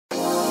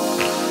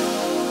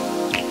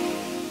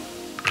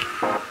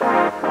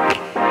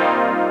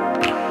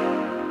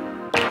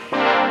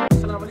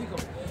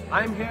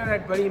I'm here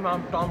at Bari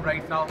Imam tomb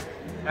right now,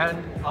 and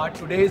our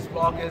today's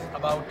vlog is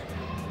about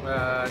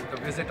the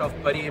visit of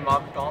Bari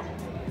Imam tomb.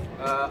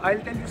 I'll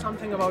tell you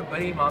something about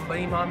Bari Imam.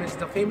 Bari Imam is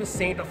the famous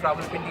saint of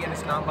Rawalpindi and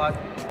Islamabad.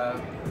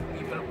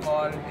 People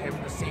call him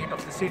the saint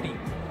of the city.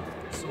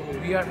 So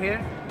we are here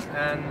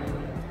and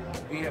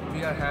we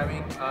are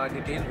having a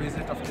detailed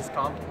visit of this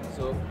tomb.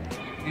 So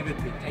be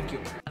with me. Thank you.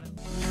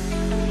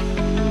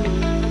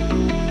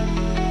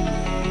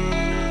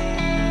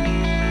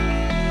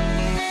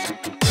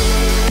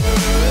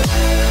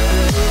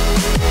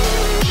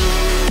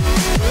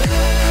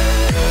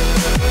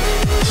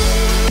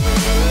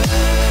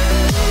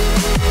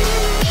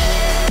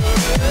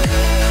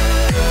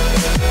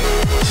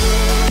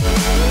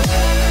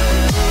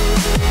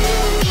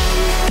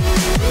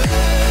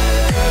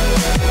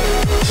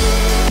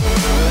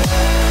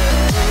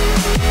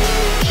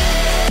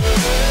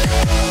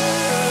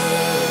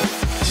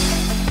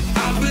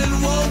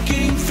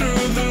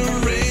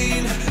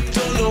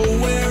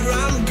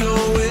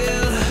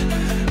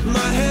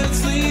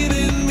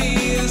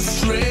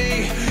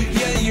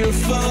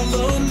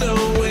 Follow no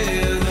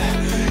wind,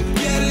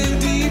 getting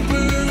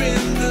deeper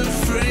in the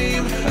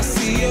frame. I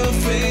see your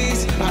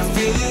face, I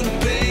feel the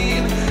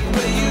pain,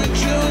 but you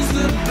chose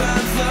the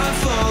path I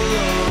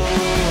follow.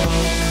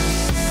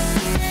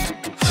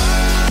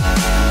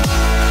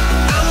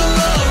 I'm in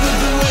love with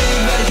the way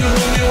that you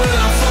hold me when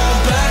I fall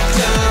back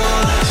down.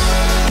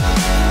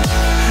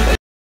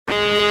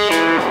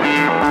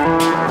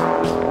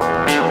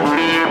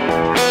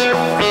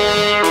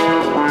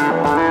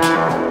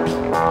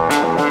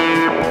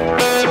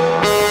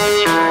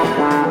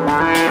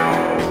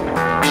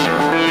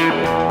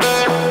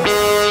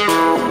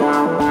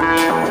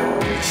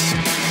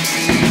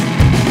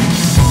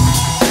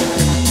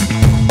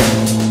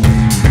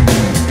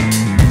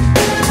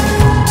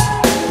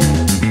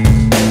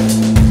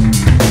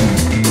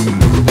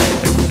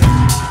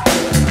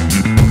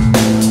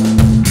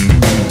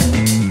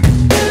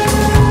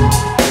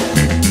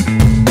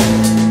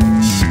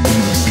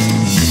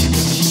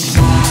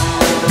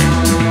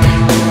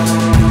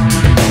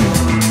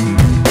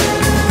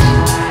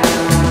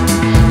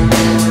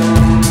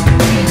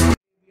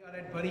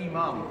 Bari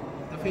Imam,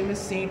 the famous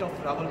saint of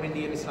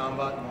Rawalpindi in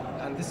Islamabad,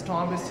 and this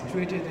tomb is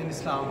situated in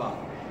Islamabad.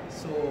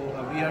 So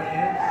we are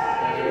here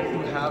to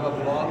have a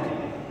vlog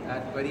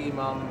at Bari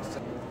Imam.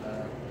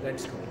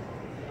 Let's go.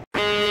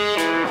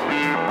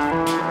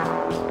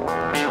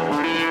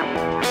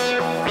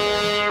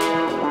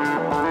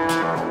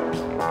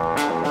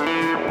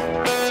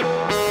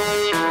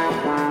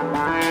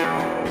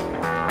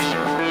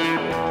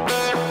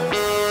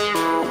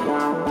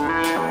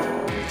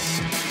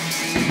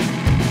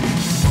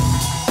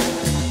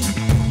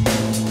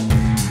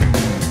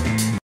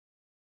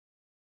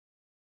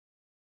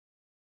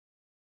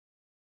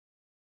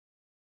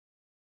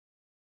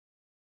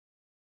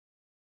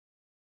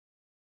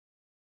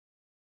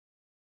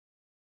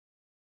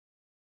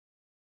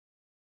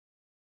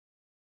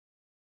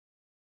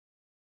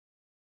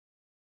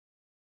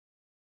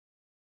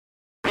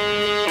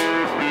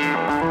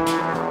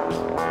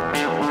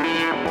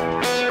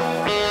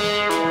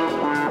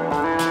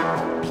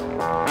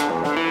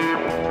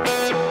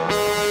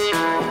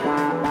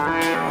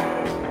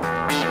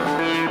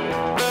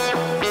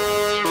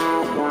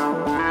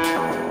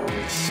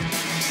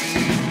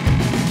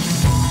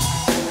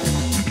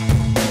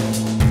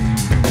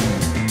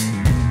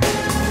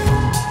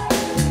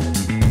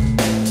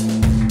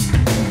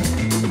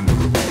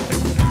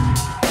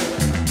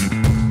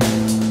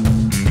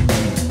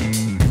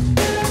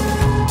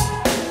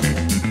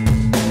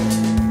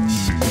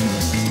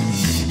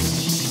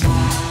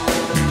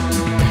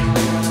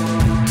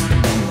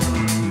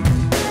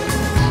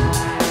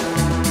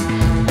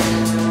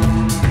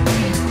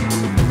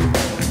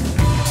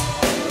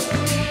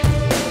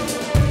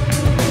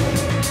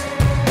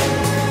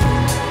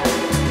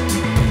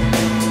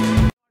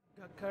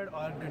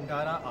 Or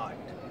Gandhara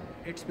art.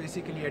 It's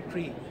basically a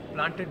tree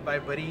planted by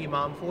Bari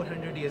Imam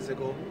 400 years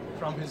ago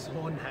from his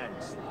own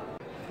hands.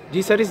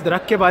 Ji sir, इस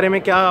दरख्त के बारे में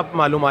क्या आप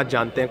मालूमात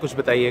जानते हैं, कुछ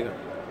बताइएगा।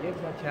 ये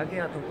बादशाह के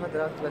हाथों का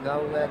दरख्त लगा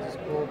हुआ है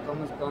जिसको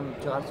कम से कम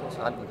 400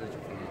 साल गुजर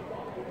चुके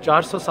हैं।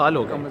 400 साल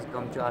हो गए? कम से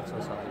कम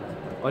 400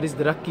 साल। और इस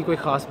दरख्त की कोई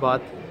ख़ास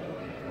बात?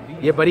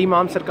 ये बरी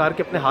इमाम सरकार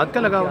के अपने हाथ का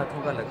लगा हुआ?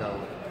 हाथों का लगा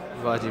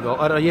हुआ। वाह जी वाह।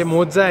 और ये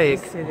मोज़ा है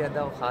एक? इससे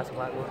ज़्यादा ख़ास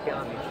बात और क्या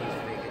हमें चीज़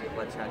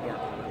बादशाह के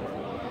हाथों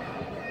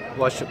का।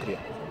 बहुत शुक्रिया।